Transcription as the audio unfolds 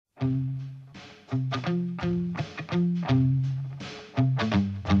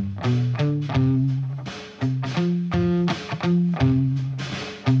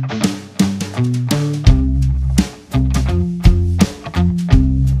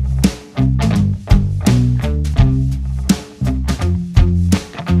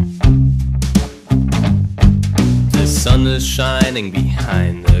shining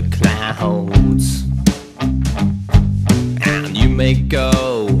behind the clouds, and you may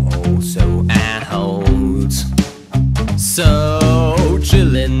go also out. So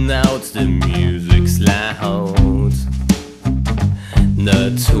chilling out, the music's loud,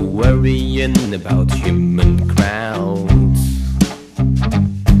 not worrying about human crowds.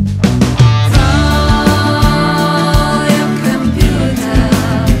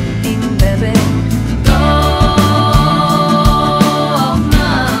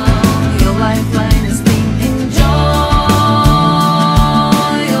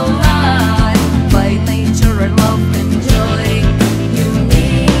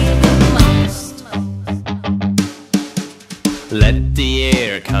 Let the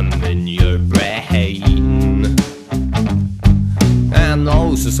air come in your brain, and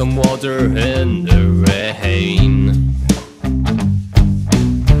also some water in the rain.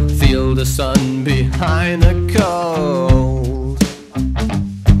 Feel the sun behind the cold.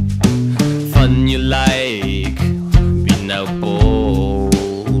 Fun you like, be now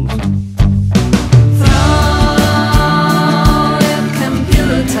bold. Throw your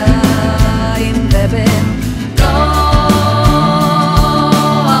computer in the bin.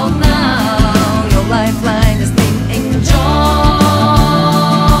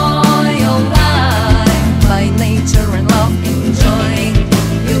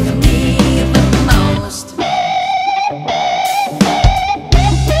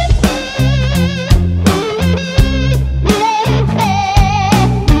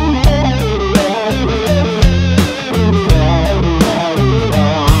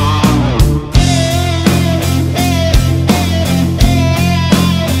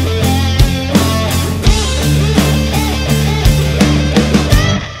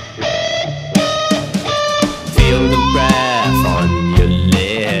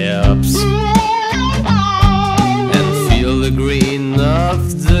 Green of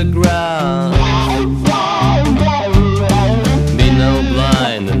the ground. Be no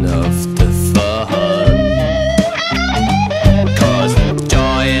blind enough to fun, 'cause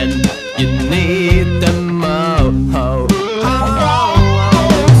enjoying you need the most. Throw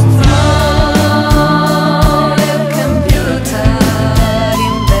your computer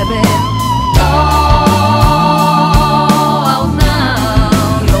in the bin. Go out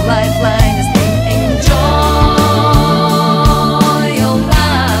now, your lifeline is being enjoyed.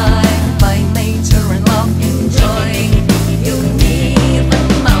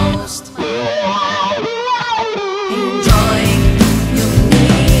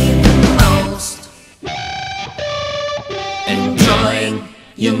 Enjoying,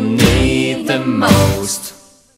 you need the most.